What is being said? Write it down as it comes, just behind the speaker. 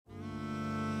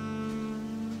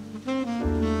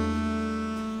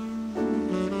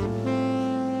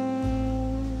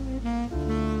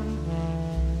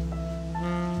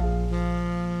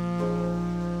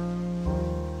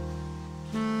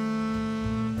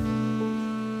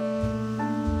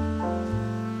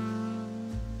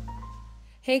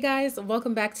Hey guys,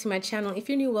 welcome back to my channel. If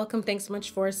you're new, welcome. Thanks so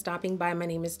much for stopping by. My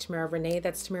name is Tamara Renaye.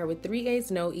 That's Tamara with 3 A's,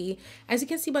 no E. As you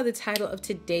can see by the title of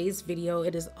today's video,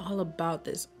 it is all about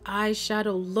this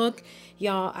eyeshadow look.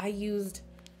 Y'all, I used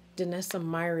Danessa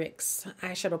Myricks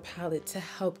eyeshadow palette to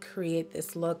help create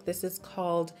this look. This is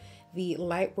called the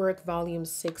Lightwork Volume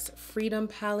 6 Freedom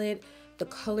Palette. The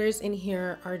colors in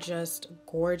here are just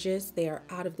gorgeous. They are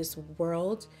out of this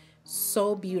world.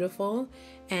 So beautiful,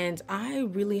 and I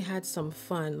really had some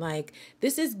fun. Like,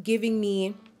 this is giving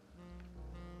me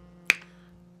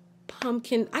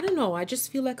pumpkin, I don't know, I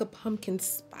just feel like a pumpkin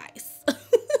spice.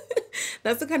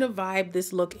 That's the kind of vibe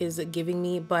this look is giving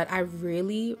me, but I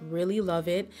really love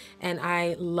it, and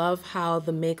I love how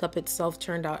the makeup itself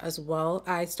turned out as well.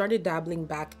 I started dabbling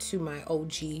back to my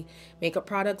OG makeup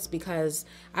products because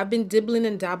I've been dibbling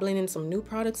and dabbling in some new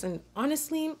products, and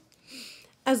honestly,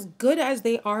 as good as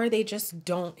they are, they just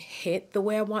don't hit the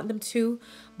way I want them to.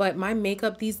 But my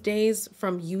makeup these days,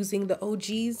 from using the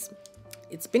OGs,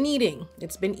 it's been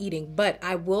eating. But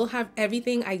I will have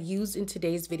everything I used in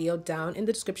today's video down in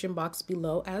the description box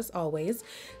below, as always.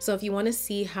 So if you want to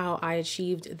see how I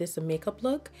achieved this makeup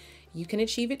look, you can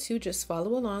achieve it too. Just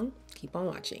follow along. Keep on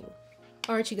watching.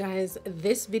 All right, you guys,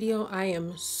 this video I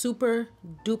am super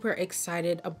duper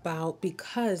excited about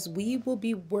because we will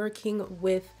be working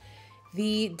with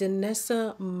the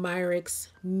Danessa Myricks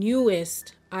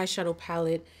newest eyeshadow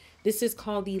palette. This is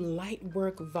called the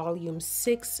Lightwork Volume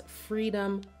 6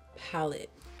 Freedom Palette.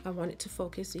 I want it to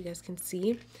focus so you guys can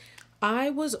see. I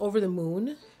was over the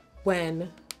moon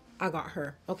when I got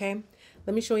her, okay?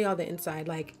 Let me show y'all the inside,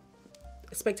 like,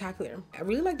 spectacular. I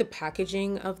really like the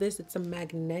packaging of this. It's a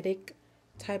magnetic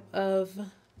type of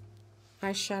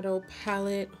eyeshadow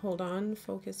palette. Hold on,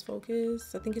 focus.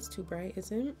 I think it's too bright,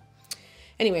 isn't it?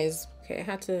 Anyways, okay, I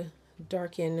had to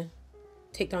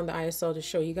take down the ISO to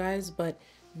show you guys, but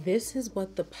this is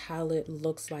what the palette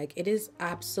looks like. It is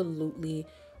absolutely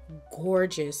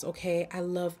gorgeous, okay? I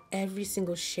love every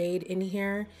single shade in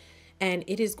here, and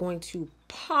it is going to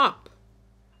pop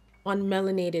on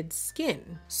melanated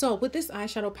skin. So with this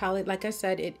eyeshadow palette, like I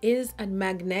said, it is a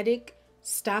magnetic,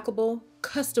 stackable,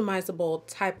 customizable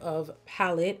type of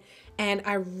palette, and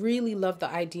I really love the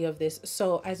idea of this.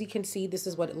 So as you can see, this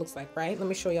is what it looks like, right? Let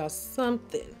me show y'all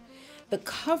something. The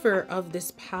cover of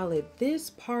this palette,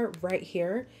 this part right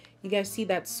here, you guys see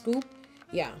that scoop?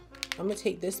 Yeah, I'm gonna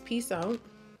take this piece out.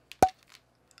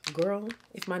 Girl,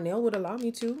 if my nail would allow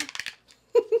me to.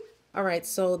 All right,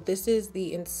 so this is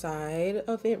the inside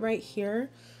of it right here.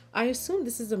 I assume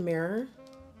this is a mirror.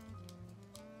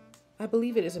 I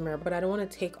believe it is a mirror, but I don't want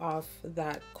to take off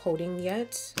that coating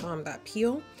yet, that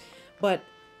peel. But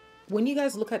when you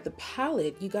guys look at the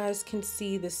palette, you guys can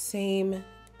see the same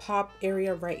pop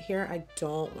area right here. I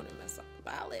don't want to mess up the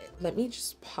palette. Let me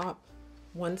just pop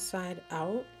one side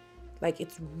out. Like,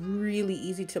 it's really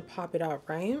easy to pop it out,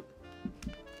 right?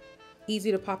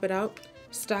 Easy to pop it out,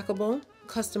 stackable,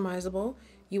 customizable.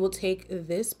 You will take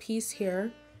this piece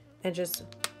here and just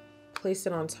place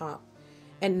it on top.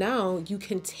 And now you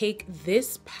can take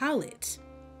this palette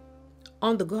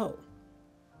on the go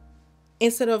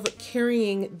instead of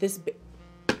carrying this.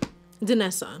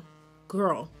 Danessa,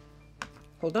 girl,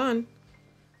 hold on.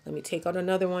 Let me take out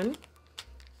another one.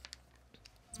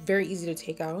 It's very easy to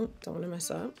take out. Don't want to mess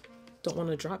up. Don't want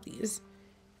to drop these.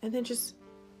 And then just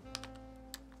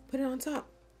put it on top.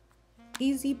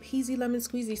 Easy peasy lemon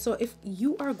squeezy. So if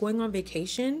you are going on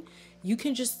vacation, you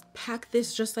can just pack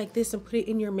this just like this and put it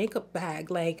in your makeup bag.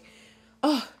 Like,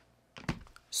 oh,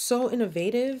 so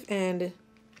innovative, and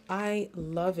I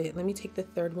love it. Let me take the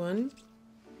third one,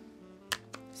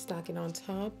 stack it on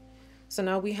top. So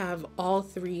now we have all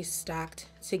three stacked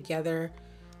together.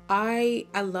 I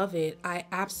love it. I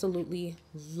absolutely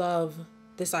love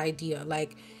this idea.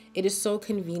 Like, it is so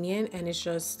convenient, and it's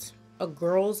just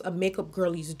a makeup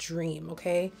girly's dream,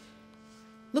 okay?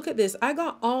 Look at this. I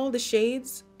got all the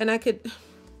shades, and I could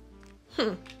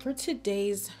for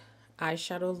today's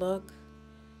eyeshadow look,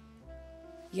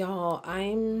 y'all,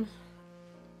 I'm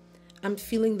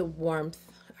feeling the warmth.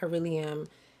 I really am.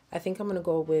 I think I'm gonna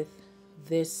go with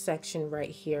this section right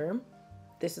here.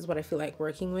 This is what I feel like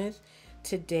working with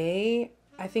today.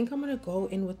 I think I'm gonna go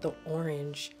in with the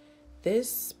orange.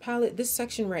 This palette, this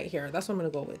section right here, that's what I'm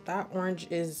gonna go with. That orange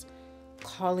is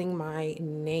calling my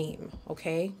name,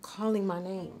 okay? Calling my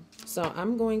name. So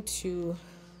I'm going to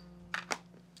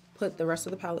put the rest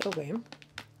of the palette away.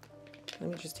 Let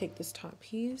me just take this top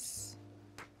piece.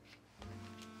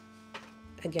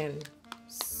 Again,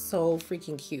 so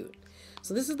freaking cute.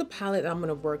 So this is the palette I'm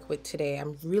gonna work with today.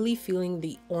 I'm really feeling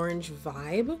the orange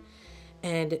vibe,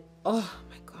 and oh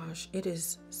my gosh, it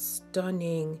is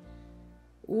stunning.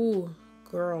 Ooh,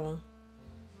 girl.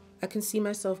 I can see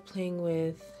myself playing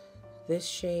with this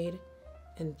shade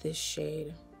and this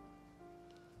shade.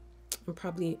 I'm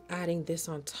probably adding this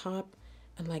on top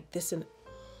and like this, and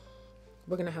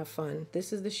we're gonna have fun.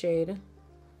 This is the shade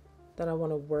that I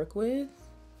want to work with.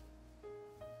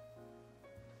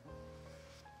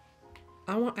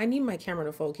 I need my camera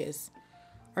to focus.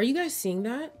 Are you guys seeing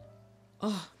that?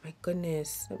 Oh my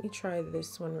goodness. Let me try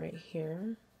this one right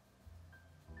here.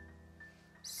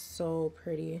 So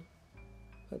pretty.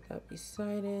 Put that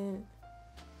beside it.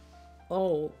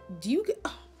 Oh, do you get...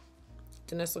 Oh,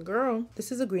 Danessa girl. This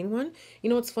is a green one. You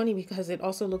know, it's funny because it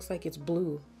also looks like it's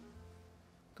blue.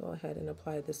 Go ahead and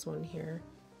apply this one here.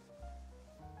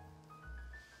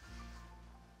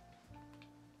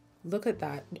 Look at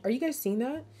that. Are you guys seeing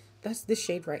that? That's this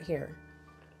shade right here.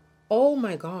 Oh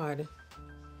my God.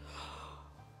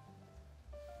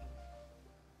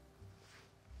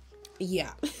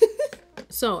 Yeah.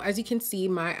 So as you can see,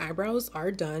 my eyebrows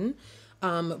are done,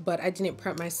 but I didn't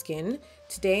prep my skin.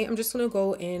 Today, I'm just gonna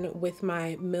go in with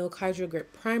my Milk Hydro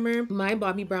Grip Primer. My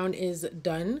Bobbi Brown is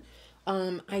done.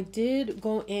 I did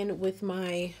go in with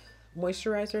my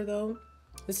moisturizer though.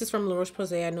 This is from LaRoche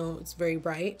Posay. I know it's very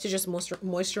bright, to just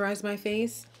moisturize my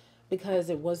face because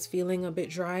it was feeling a bit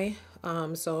dry.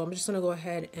 So I'm just gonna go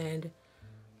ahead and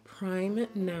prime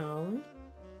now.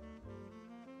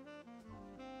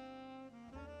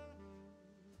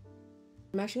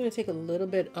 I'm actually gonna take a little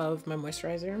bit of my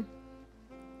moisturizer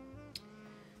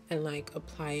and like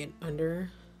apply it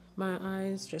under my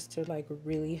eyes just to like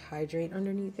really hydrate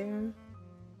underneath there.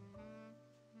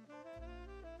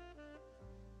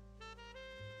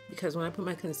 Because when I put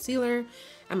my concealer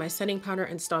and my setting powder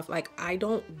and stuff, like I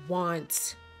don't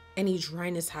want any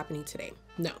dryness happening today.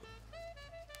 No.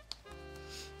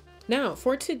 Now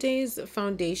for today's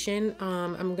foundation,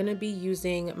 I'm gonna be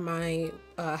using my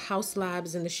House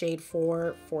Labs in the shade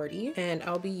 440, and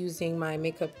I'll be using my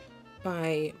Makeup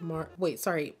by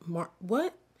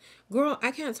what? Girl,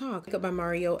 I can't talk. Makeup by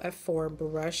Mario F4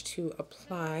 brush to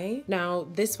apply. Now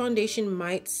this foundation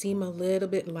might seem a little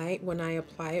bit light when I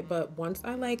apply it, but once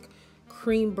I like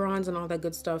cream bronze and all that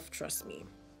good stuff, trust me,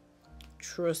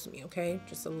 okay?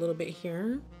 Just a little bit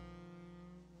here.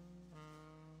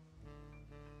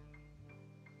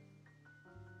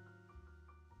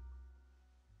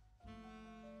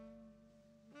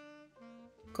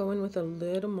 Go in with a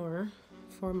little more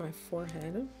for my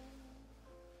forehead.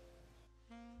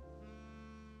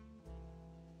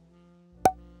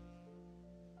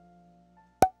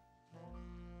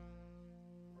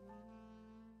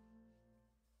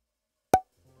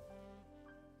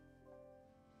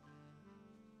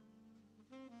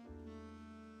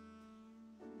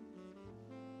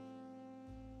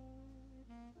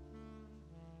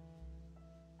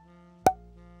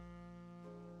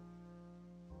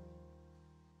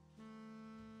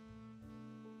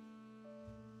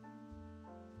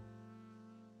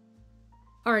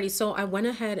 Alrighty, so I went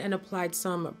ahead and applied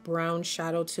some brown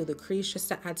shadow to the crease just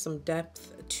to add some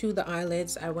depth to the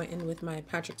eyelids. I went in with my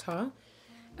Patrick Ta,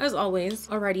 as always.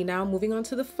 Alrighty, now moving on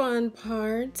to the fun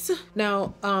part.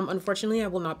 Now, unfortunately, I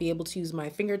will not be able to use my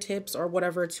fingertips or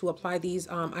whatever to apply these.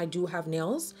 I do have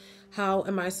nails. How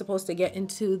am I supposed to get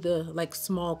into the like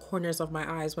small corners of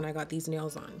my eyes when I got these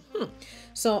nails on?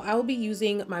 So I will be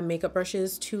using my makeup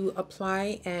brushes to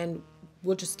apply, and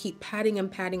we'll just keep patting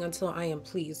and patting until I am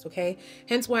pleased, okay?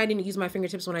 Hence why I didn't use my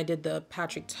fingertips when I did the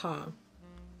Patrick Ta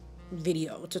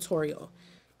video tutorial.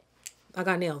 I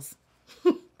got nails.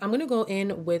 I'm gonna go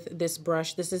in with this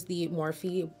brush. This is the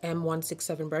Morphe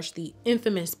M167 brush, the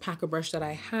infamous packer brush that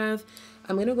I have.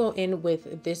 I'm gonna go in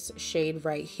with this shade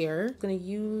right here. I'm gonna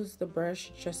use the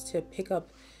brush just to pick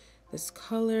up this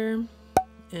color.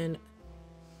 And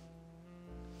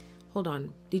hold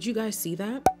on, did you guys see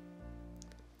that?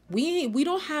 We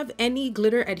don't have any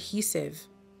glitter adhesive.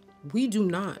 We do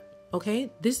not, okay?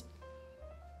 This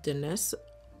Danessa,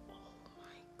 oh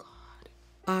my God.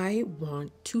 I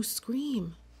want to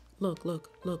scream. Look,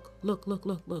 look, look, look, look,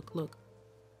 look, look, look.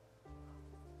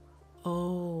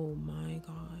 Oh my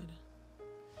God.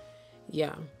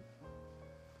 Yeah.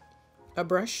 A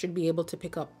brush should be able to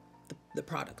pick up the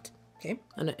product, okay?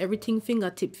 And everything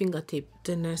fingertip,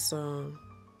 Danessa.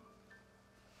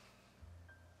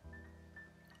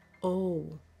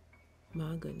 Oh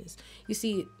my goodness. You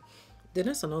see,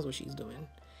 Danessa knows what she's doing.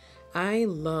 I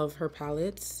love her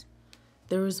palettes.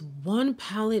 There is one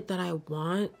palette that I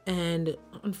want, and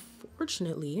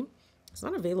unfortunately, it's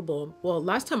not available. Well,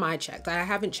 last time I checked, I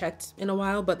haven't checked in a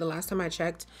while, but the last time I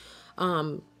checked,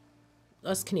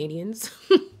 us Canadians,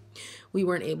 we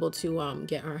weren't able to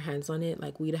get our hands on it.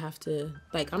 Like, we'd have to,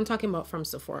 like, I'm talking about from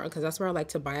Sephora, because that's where I like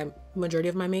to buy majority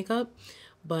of my makeup.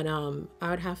 But I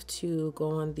would have to go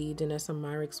on the Danessa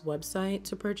Myricks website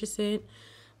to purchase it.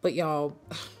 But y'all,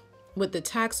 with the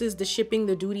taxes, the shipping,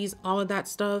 the duties, all of that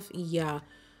stuff, yeah,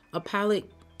 a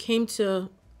palette came to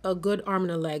a good arm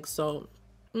and a leg. So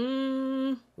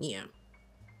yeah,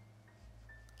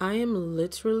 I am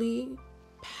literally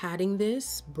patting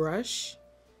this brush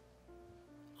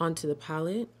onto the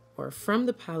palette, or from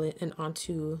the palette and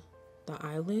onto the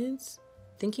eyelids,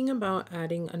 thinking about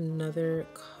adding another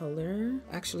color,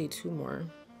 actually 2 more.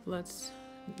 Let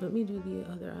me do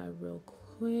the other eye real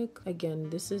quick. Again,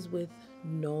 this is with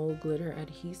no glitter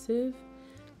adhesive.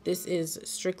 This is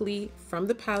strictly from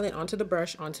the palette onto the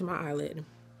brush onto my eyelid.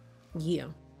 Yeah.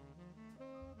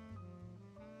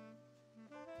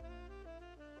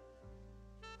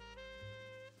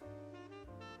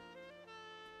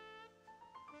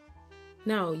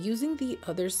 Now, using the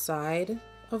other side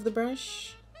of the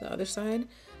brush, the other side,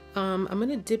 I'm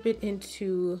gonna dip it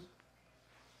into,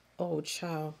 oh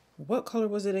child, what color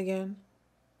was it again?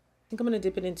 I think I'm gonna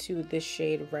dip it into this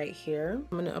shade right here.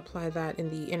 I'm gonna apply that in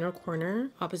the inner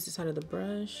corner, opposite side of the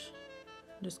brush.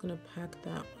 I'm just gonna pack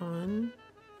that on.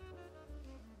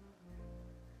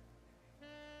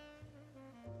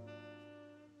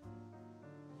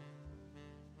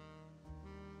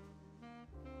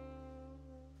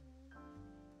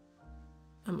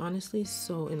 I'm honestly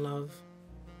so in love.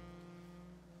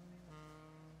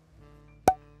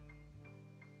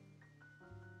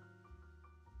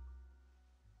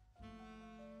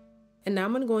 And now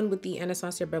I'm gonna go in with the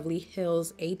Anastasia Beverly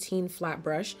Hills 18 flat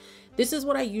brush. This is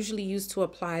what I usually use to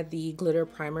apply the glitter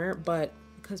primer, but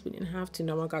because we didn't have to,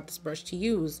 now I got this brush to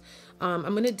use. I'm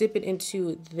gonna dip it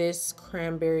into this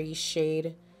cranberry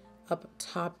shade up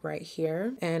top right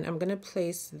here. And I'm gonna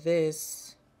place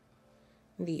this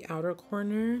in the outer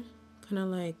corner, kind of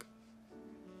like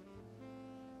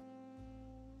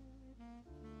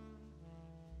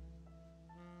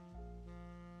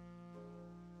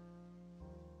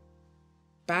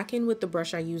back in with the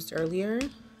brush I used earlier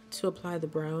to apply the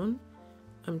brown.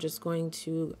 I'm just going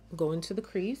to go into the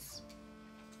crease.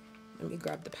 Let me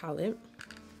grab the palette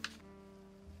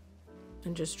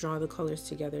and just draw the colors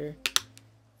together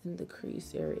in the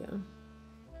crease area.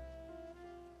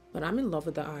 But I'm in love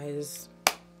with the eyes.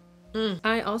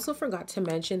 I also forgot to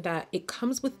mention that it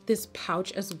comes with this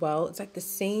pouch as well. It's like the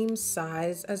same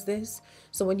size as this.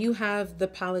 So when you have the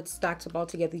palette stacked up all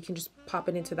together, you can just pop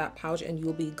it into that pouch and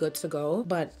you'll be good to go.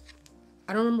 But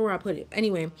I don't remember where I put it.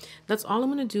 Anyway, that's all I'm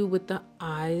gonna do with the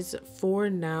eyes for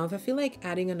now. If I feel like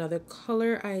adding another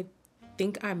color, I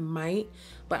think I might,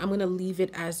 but I'm gonna leave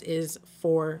it as is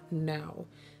for now.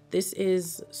 This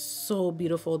is so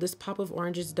beautiful. This pop of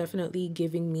orange is definitely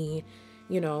giving me,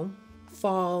 you know,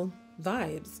 fall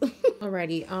vibes.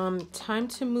 Alrighty, time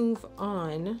to move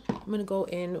on. I'm gonna go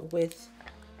in with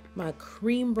my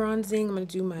cream bronzing. I'm gonna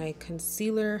do my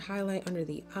concealer, highlight under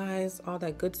the eyes, all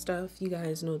that good stuff. You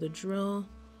guys know the drill.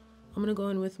 I'm gonna go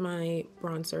in with my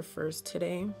bronzer first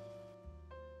today. And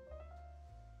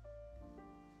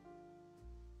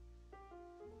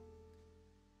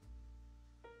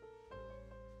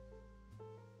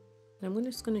I'm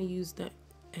just gonna use the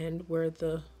end where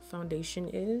the foundation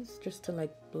is just to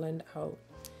like blend out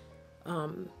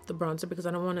the bronzer, because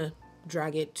I don't want to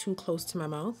drag it too close to my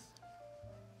mouth.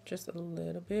 Just a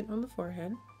little bit on the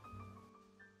forehead.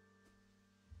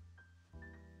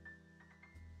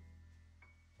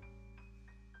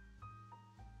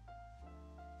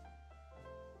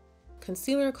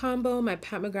 Concealer combo, my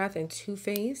Pat McGrath and Too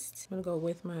Faced. I'm gonna go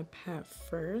with my Pat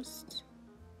first.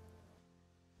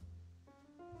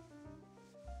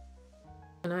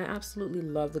 And I absolutely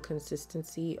love the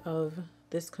consistency of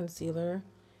this concealer.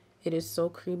 It is so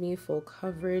creamy, full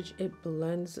coverage. It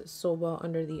blends so well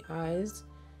under the eyes.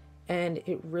 And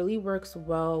it really works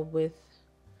well with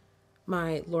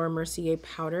my Laura Mercier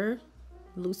powder,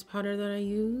 loose powder that I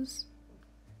use.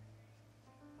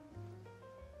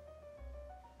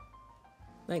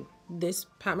 Like, this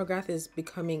Pat McGrath is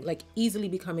becoming, like, easily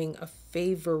becoming a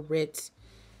favorite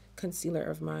concealer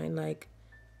of mine. Like,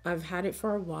 I've had it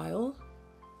for a while,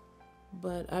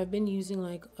 but I've been using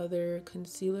like other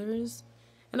concealers,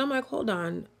 and I'm like, hold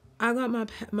on, I got my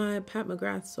Pat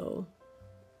McGrath, so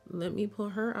let me pull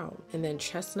her out. And then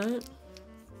Chestnut.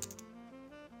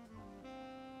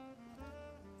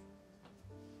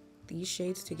 These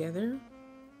shades together.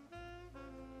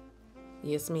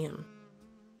 Yes, ma'am.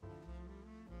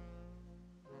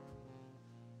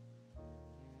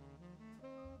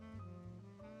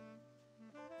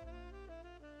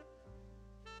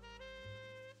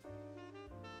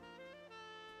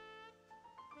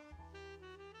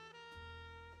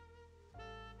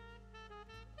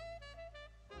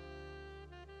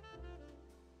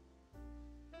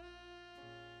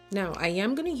 Now I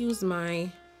am gonna use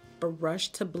my brush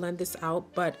to blend this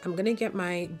out, but I'm gonna get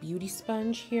my beauty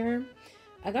sponge here.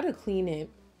 I gotta clean it,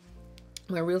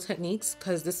 my Real Techniques,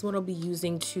 because this is what I'll be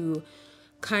using to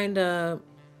kind of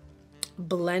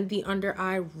blend the under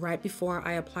eye right before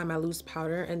I apply my loose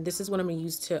powder. And this is what I'm gonna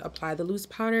use to apply the loose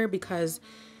powder, because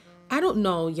I don't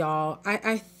know, y'all.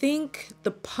 I think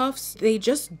the puffs, they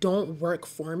just don't work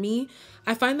for me.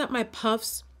 I find that my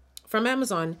puffs from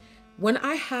Amazon, when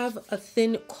I have a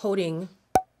thin coating,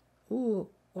 ooh,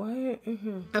 what?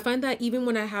 I find that even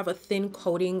when I have a thin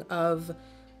coating of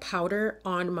powder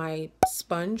on my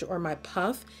sponge or my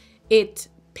puff, it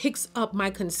picks up my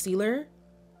concealer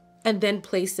and then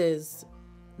places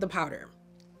the powder.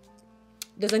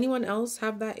 Does anyone else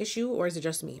have that issue, or is it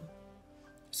just me?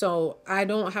 So I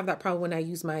don't have that problem when I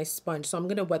use my sponge. So I'm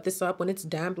gonna wet this up. When it's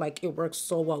damp, like, it works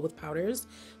so well with powders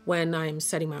when I'm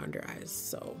setting my under eyes.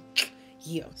 So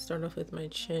yeah, start off with my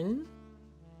chin.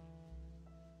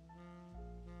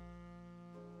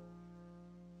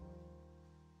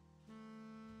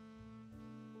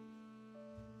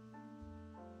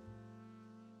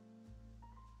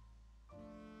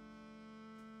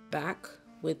 Back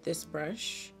with this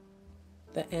brush,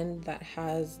 the end that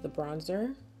has the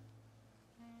bronzer,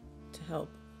 to help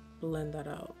blend that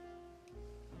out,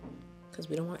 because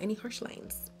we don't want any harsh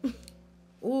lines.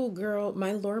 Oh girl,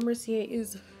 my Laura Mercier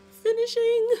is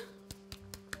finishing.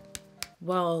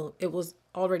 Well, it was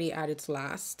already at its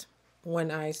last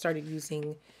when I started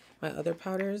using my other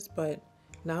powders, but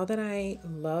now that I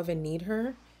love and need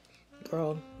her,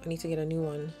 girl, I need to get a new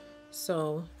one.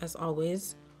 So as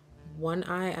always, one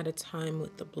eye at a time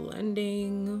with the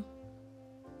blending.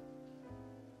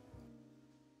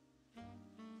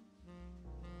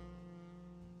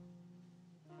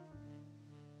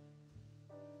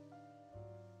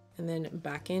 And then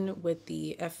back in with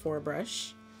the F4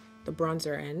 brush, the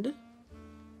bronzer end,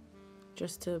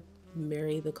 just to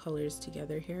marry the colors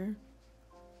together here.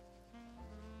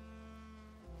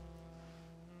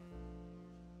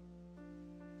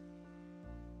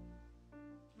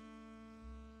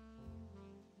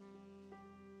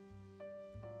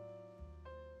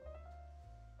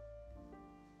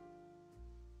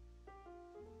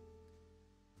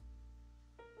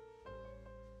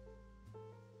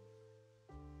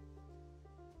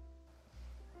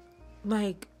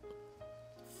 Like,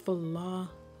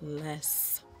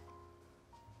 flawless.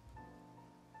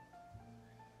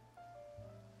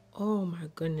 Oh my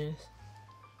goodness.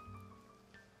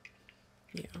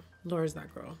 Yeah, Laura's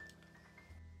that girl.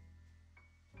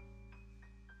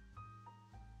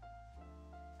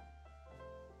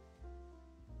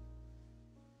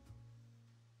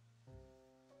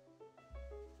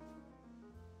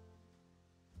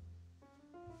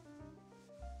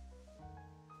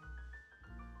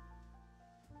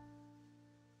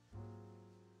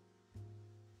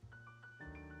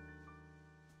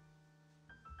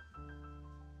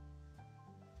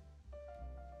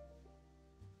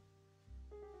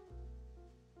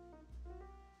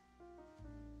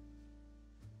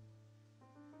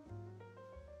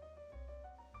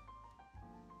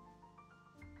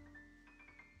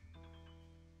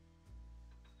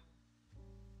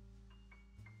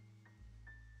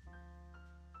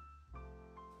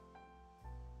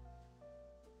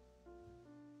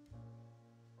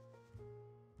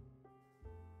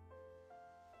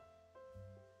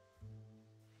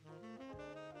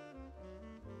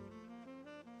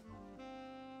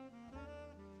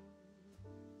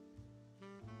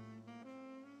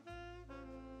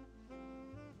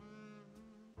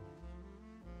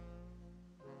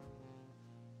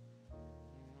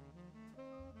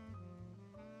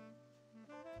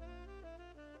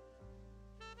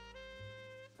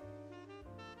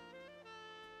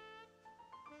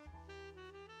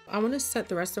 I want to set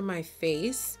the rest of my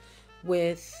face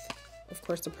with, of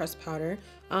course, the pressed powder.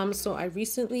 So I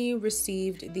recently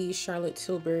received the Charlotte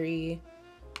Tilbury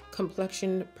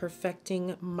Complexion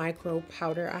Perfecting Micro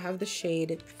Powder. I have the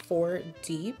shade 4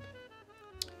 Deep.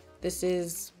 This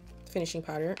is finishing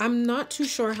powder. I'm not too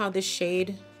sure how this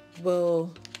shade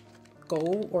will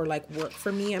go or like work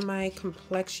for me and my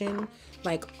complexion,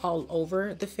 like all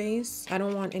over the face. I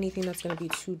don't want anything that's gonna be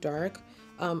too dark.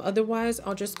 Otherwise,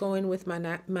 I'll just go in with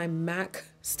my MAC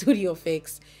Studio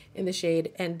Fix in the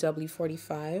shade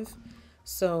NW45.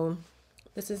 So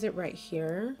this is it right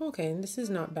here. Okay, this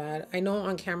is not bad. I know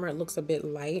on camera it looks a bit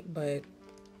light, but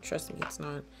trust me, it's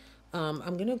not.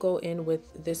 I'm gonna go in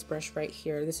with this brush right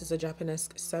here. This is a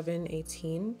Japanesque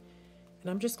 718,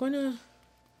 and I'm just gonna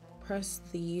press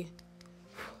the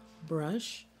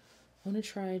brush. I want to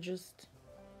try just,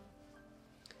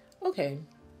 okay,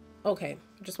 I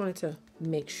just wanted to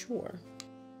make sure.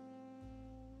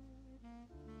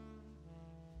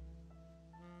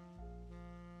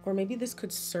 Or maybe this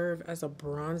could serve as a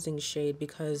bronzing shade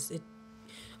because it,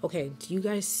 okay, do you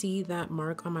guys see that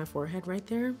mark on my forehead right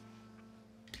there?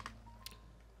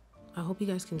 I hope you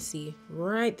guys can see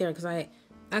right there because I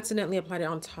accidentally applied it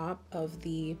on top of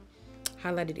the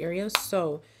highlighted area.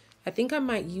 So I think I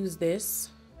might use this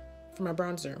for my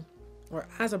bronzer or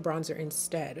as a bronzer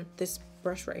instead. This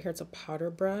brush right here, it's a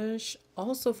powder brush,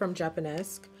 also from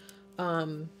Japanesque.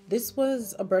 This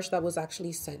was a brush that was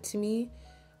actually sent to me.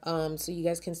 So you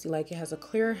guys can see like it has a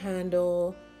clear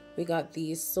handle. We got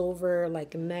the silver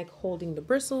like neck holding the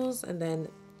bristles and then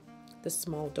the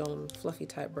small dome fluffy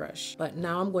type brush. But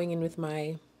now I'm going in with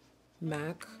my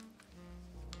MAC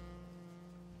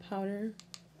powder.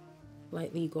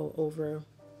 Lightly go over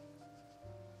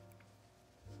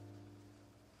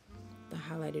the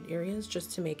highlighted areas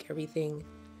just to make everything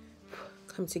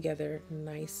come together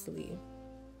nicely.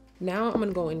 Now I'm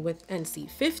gonna go in with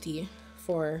NC50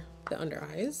 for the under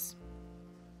eyes,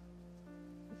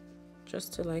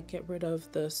 just to like get rid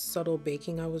of the subtle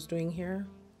baking I was doing here.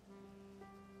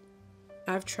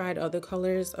 I've tried other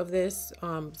colors of this,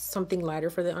 something lighter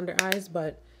for the under eyes,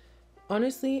 but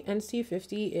honestly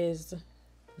NC50 is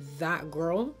that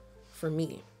girl for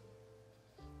me.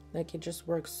 Like it just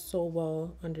works so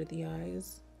well under the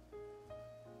eyes.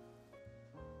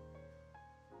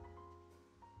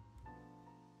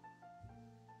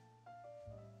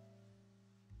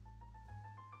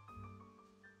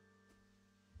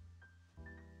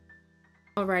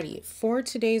 Alrighty, for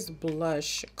today's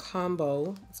blush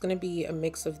combo, it's gonna be a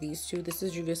mix of these two. This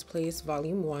is Juvia's Place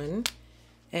Volume 1,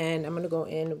 and I'm gonna go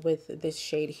in with this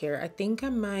shade here. I think I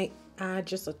might add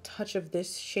just a touch of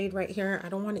this shade right here. I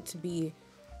don't want it to be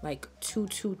like too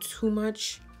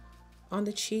much on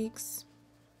the cheeks.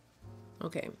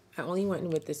 Okay, I only went in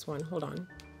with this one. Hold on,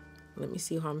 let me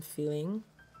see how I'm feeling.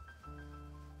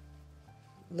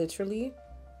 Literally,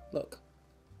 look,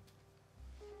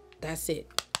 that's it.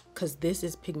 Because this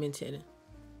is pigmented.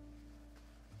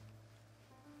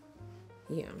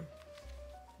 Yeah.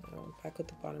 Now back with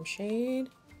the bottom shade.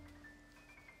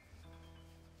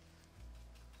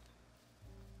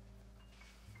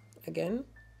 Again.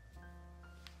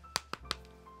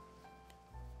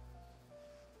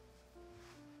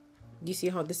 You see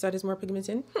how this side is more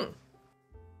pigmented?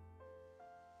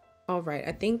 All right,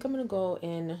 I think I'm gonna go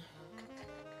in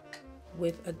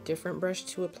with a different brush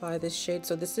to apply this shade.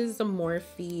 So this is the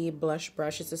Morphe blush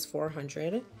brush. This is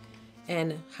 400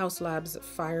 and House Labs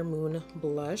Fire Moon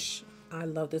blush. I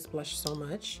love this blush so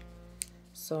much.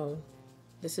 So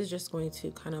this is just going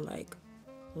to kind of like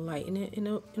lighten it in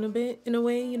a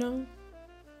way, you know.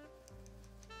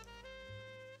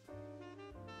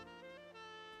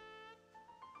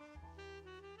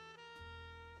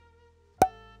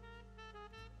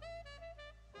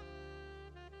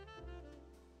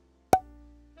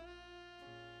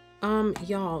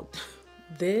 Y'all,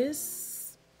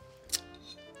 this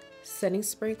setting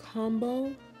spray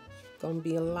combo gonna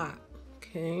be a lot,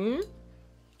 okay?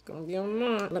 Gonna be a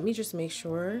lot. Let me just make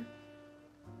sure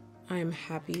I am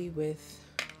happy with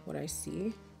what I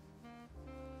see.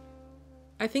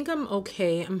 I think I'm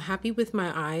okay. I'm happy with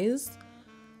my eyes.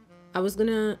 I was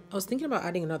thinking about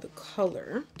adding another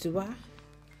color. Do I?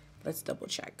 Let's double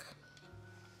check.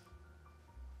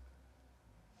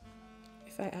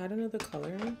 If I add another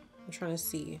color, I'm trying to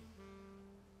see.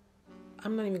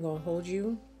 I'm not even gonna hold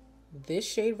you. This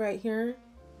shade right here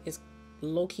is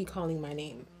low-key calling my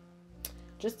name.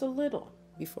 Just a little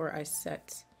before I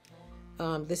set.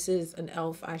 This is an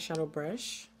e.l.f. eyeshadow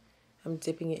brush. I'm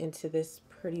dipping it into this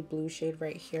pretty blue shade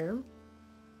right here.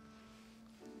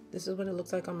 This is what it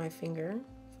looks like on my finger.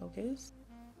 Focus.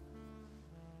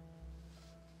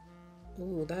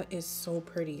 Ooh, that is so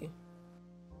pretty.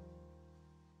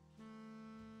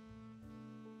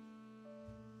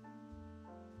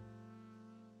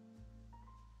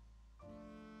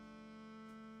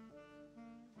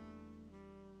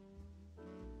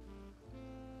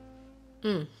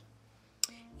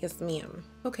 Yes, ma'am.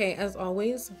 Okay, as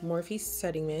always, Morphe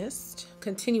setting mist,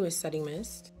 continuous setting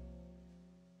mist.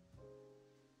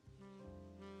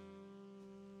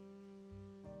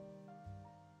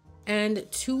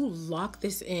 And to lock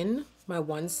this in, my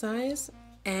one size,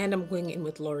 and I'm going in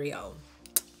with L'Oreal.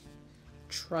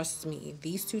 Trust me,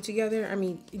 these two together, I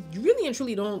mean, you really and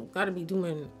truly don't gotta be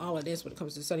doing all of this when it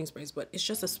comes to setting sprays, but it's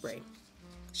just a spray.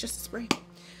 It's just a spray.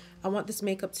 I want this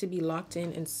makeup to be locked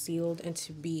in and sealed and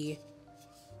to be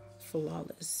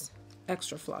flawless,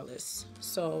 extra flawless.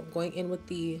 So going in with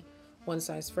the one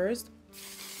size first.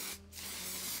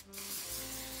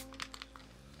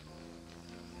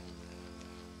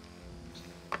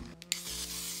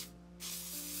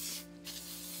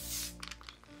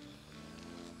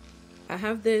 I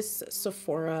have this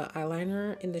Sephora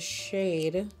eyeliner in the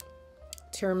shade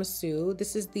Tiramisu.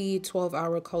 This is the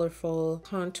 12-hour colorful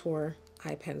contour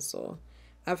eye pencil.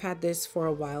 I've had this for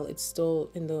a while. It's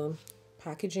still in the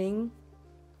packaging.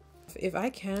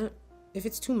 If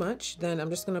it's too much, then I'm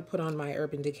just gonna put on my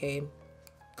Urban Decay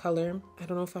color. I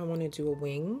don't know if I want to do a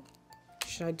wing.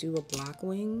 Should I do a black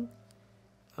wing?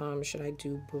 Should I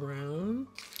do brown?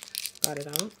 Got it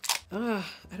out.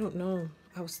 I don't know.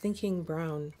 I was thinking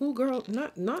brown. Oh girl,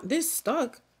 not this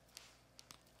stuck.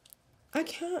 I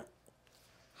can't.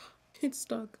 It's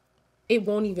stuck. It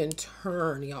won't even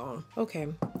turn, y'all. Okay,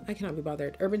 I cannot be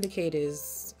bothered. Urban Decay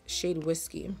is shade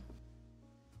Whiskey.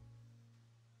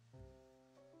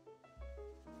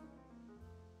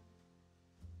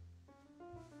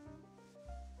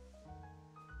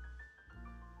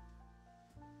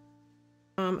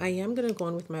 I am gonna go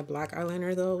on with my black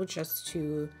eyeliner though, just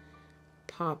to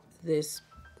pop this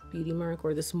beauty mark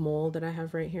or this mole that I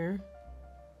have right here.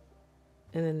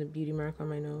 And then the beauty mark on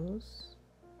my nose.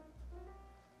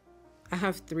 I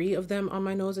have 3 of them on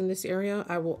my nose in this area.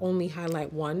 I will only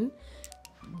highlight one.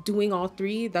 Doing all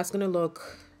 3, that's gonna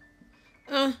look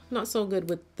not so good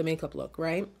with the makeup look,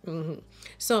 right?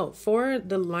 So for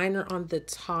the liner on the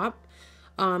top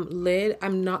lid,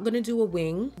 I'm not gonna do a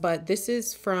wing, but this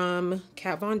is from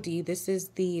Kat Von D. This is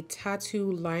the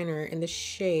tattoo liner in the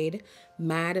shade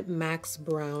Mad Max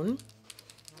Brown.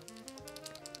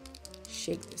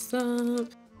 Shake this up.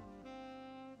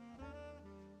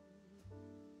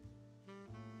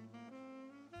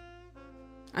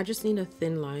 I just need a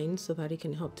thin line so that it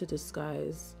can help to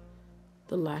disguise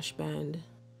the lash band.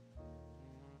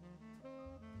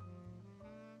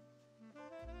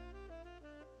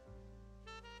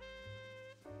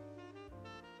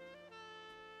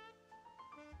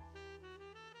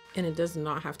 And it does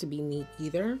not have to be neat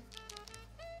either.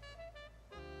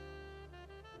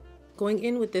 Going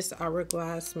in with this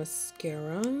Hourglass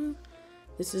mascara.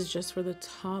 This is just for the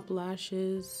top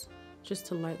lashes, just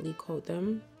to lightly coat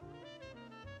them.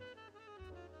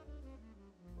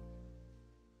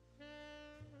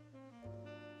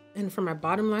 And for my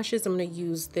bottom lashes, I'm going to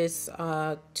use this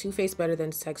Too Faced Better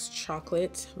Than Sex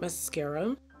Chocolate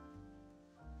Mascara.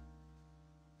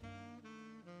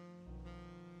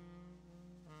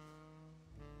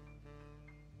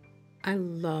 I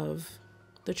love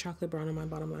the chocolate brown on my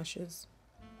bottom lashes.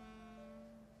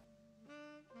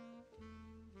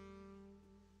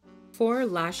 For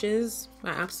lashes, my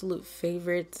absolute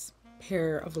favorite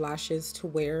pair of lashes to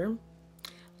wear,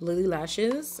 Lily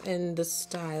Lashes in the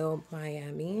style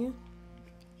Miami.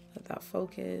 Let that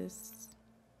focus.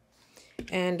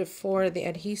 And for the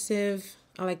adhesive,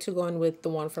 I like to go in with the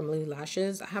one from Lily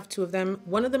Lashes. I have 2 of them.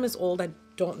 One of them is old. I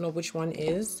don't know which one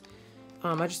is.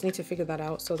 I just need to figure that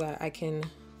out so that I can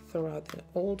throw out the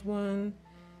old one.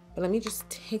 But let me just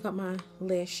take out my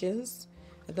lashes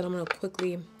and then I'm gonna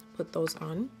quickly put those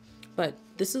on. But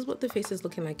this is what the face is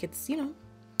looking like. It's, you know,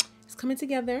 it's coming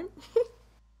together.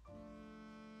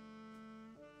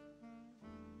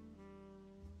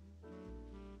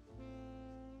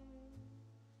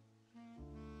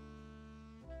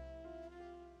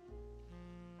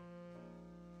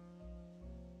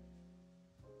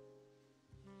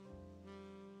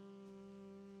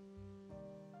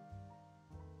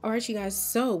 All right, you guys,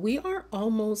 so we are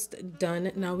almost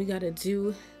done. Now we gotta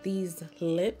do these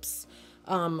lips,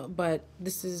 but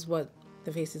this is what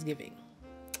the face is giving.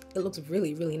 It looks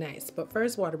really, really nice. But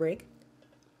first, water break.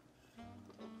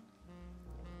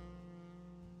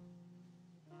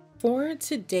 For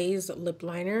today's lip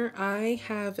liner, I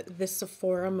have this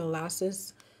Sephora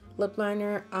Molasses lip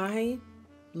liner. I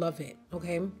love it.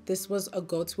 Okay, this was a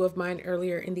go-to of mine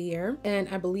earlier in the year, and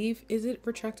I believe, is it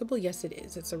retractable? Yes, it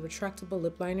is. It's a retractable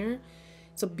lip liner.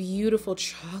 It's a beautiful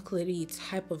chocolatey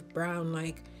type of brown,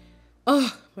 like,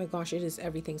 oh my gosh, it is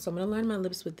everything. So I'm gonna line my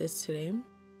lips with this today.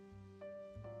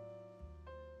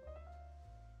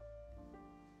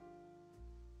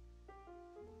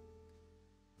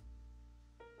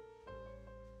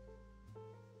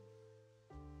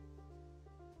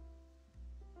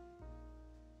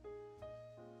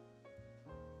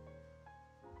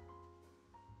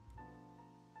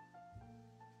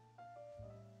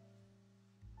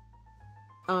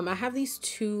 I have these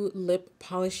 2 lip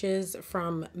polishes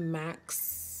from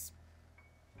MAC's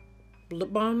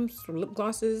lip balms or lip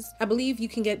glosses. I believe you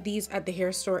can get these at the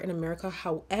hair store in America.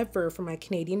 However, for my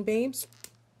Canadian babes,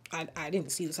 I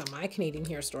didn't see this on my Canadian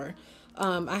hair store.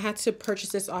 I had to purchase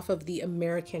this off of the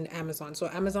American Amazon. So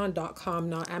Amazon.com,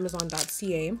 not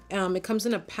Amazon.ca. It comes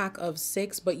in a pack of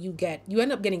 6, but you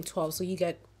end up getting 12. So you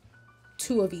get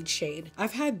 2 of each shade.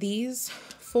 I've had these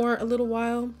for a little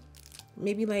while,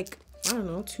 maybe like I don't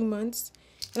know, 2 months.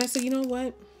 And I said, you know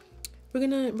what? We're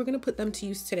gonna put them to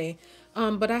use today.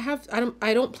 But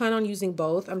I don't plan on using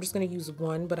both. I'm just gonna use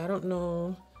one, but I don't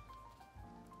know.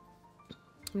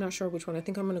 I'm not sure which one. I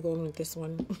think I'm gonna go in with this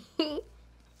one.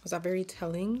 Was that very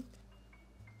telling?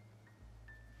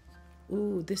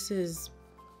 Ooh, this is...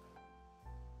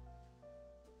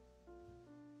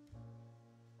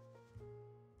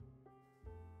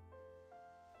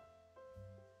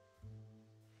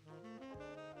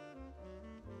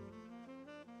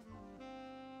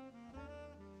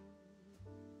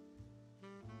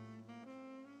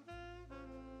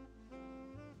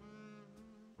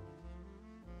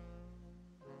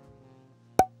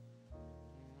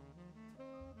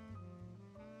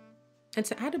 And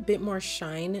to add a bit more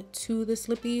shine to this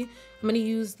lippy, I'm going to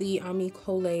use the Ami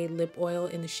Colé lip oil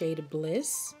in the shade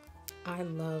Bliss. I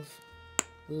love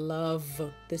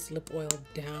this lip oil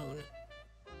down.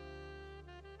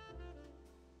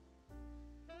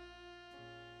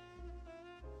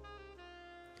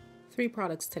 Three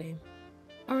products today.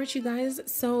 All right, you guys,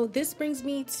 so this brings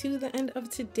me to the end of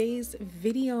today's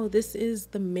video. This is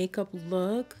the makeup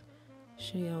look.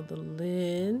 Show y'all the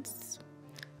lids.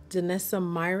 Danessa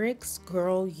Myricks,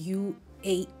 girl, you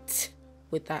ate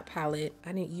with that palette.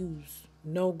 I didn't use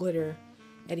no glitter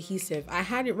adhesive. I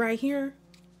had it right here.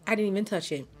 I didn't even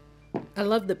touch it. I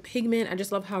love the pigment. I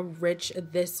just love how rich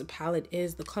this palette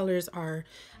is. The colors are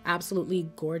absolutely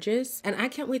gorgeous. And I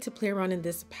can't wait to play around in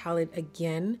this palette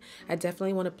again. I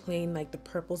definitely want to play in like the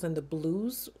purples and the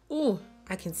blues. Ooh,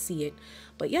 I can see it.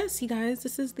 But yes, you guys,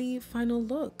 this is the final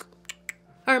look.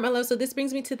 All right, my love, so this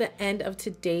brings me to the end of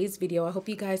today's video. I hope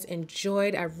you guys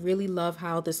enjoyed. I really love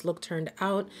how this look turned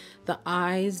out. The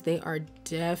eyes, they are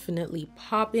definitely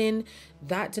popping.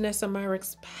 That Danessa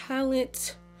Myricks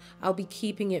palette, I'll be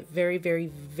keeping it very, very,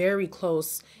 very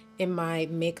close in my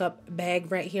makeup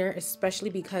bag right here, especially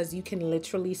because you can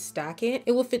literally stack it.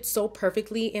 It will fit so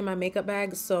perfectly in my makeup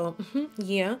bag. So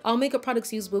yeah, all makeup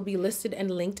products used will be listed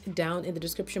and linked down in the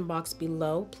description box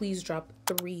below. Please drop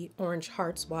 3 orange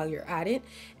hearts while you're at it.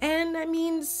 And I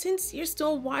mean, since you're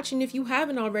still watching, if you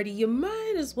haven't already, you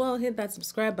might as well hit that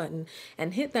subscribe button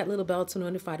and hit that little bell to be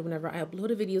notified whenever I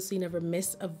upload a video so you never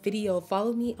miss a video.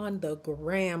 Follow me on the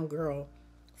gram, girl.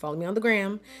 Follow me on the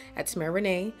gram at Tamara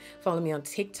Renaye. Follow me on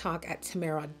TikTok at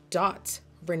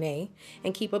Tamara.Renaye.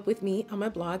 And keep up with me on my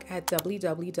blog at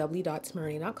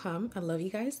www.tamararenaye.com. I love you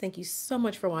guys. Thank you so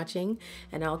much for watching.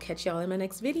 And I'll catch y'all in my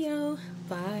next video.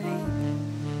 Bye.